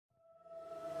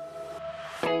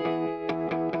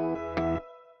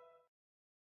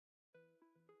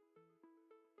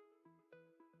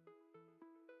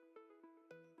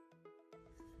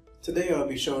Today I'll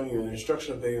be showing you an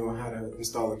instructional video on how to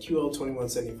install a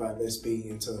QO2175SB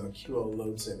into a QO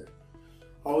load center.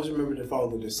 Always remember to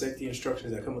follow the safety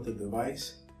instructions that come with the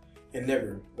device and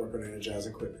never work on energized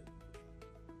equipment.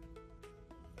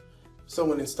 So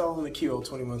when installing the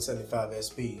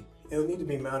QO2175SB, it will need to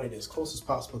be mounted as close as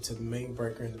possible to the main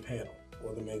breaker in the panel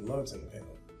or the main lugs in the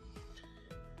panel.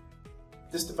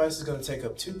 This device is going to take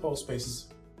up 2 pole spaces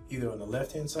either on the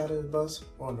left hand side of the bus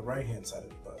or on the right hand side of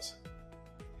the bus.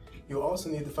 You'll also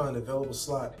need to find an available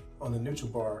slot on the neutral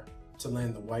bar to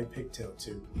land the white pigtail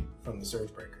tube from the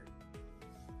surge breaker.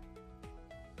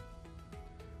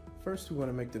 First, we want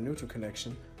to make the neutral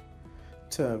connection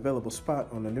to an available spot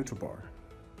on the neutral bar.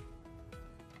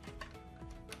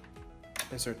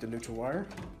 Insert the neutral wire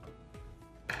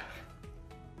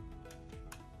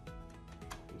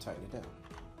and tighten it down.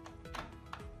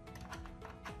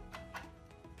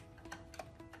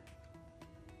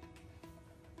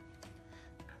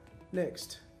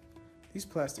 Next, these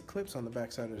plastic clips on the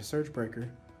back side of the surge breaker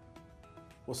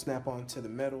will snap onto the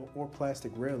metal or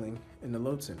plastic railing in the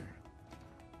load center.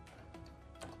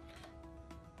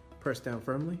 Press down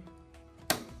firmly.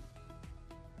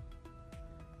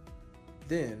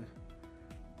 Then,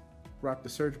 rock the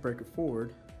surge breaker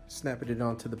forward, snapping it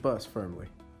onto the bus firmly,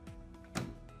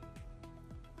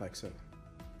 like so.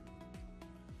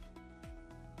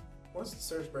 Once the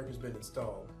surge breaker has been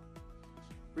installed,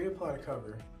 reapply the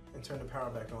cover and turn the power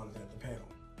back on at the panel.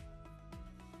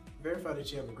 Verify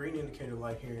that you have a green indicator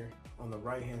light here on the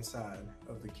right hand side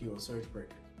of the QO surge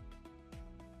breaker.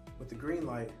 With the green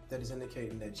light, that is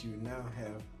indicating that you now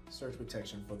have surge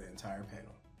protection for the entire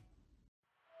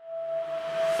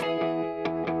panel.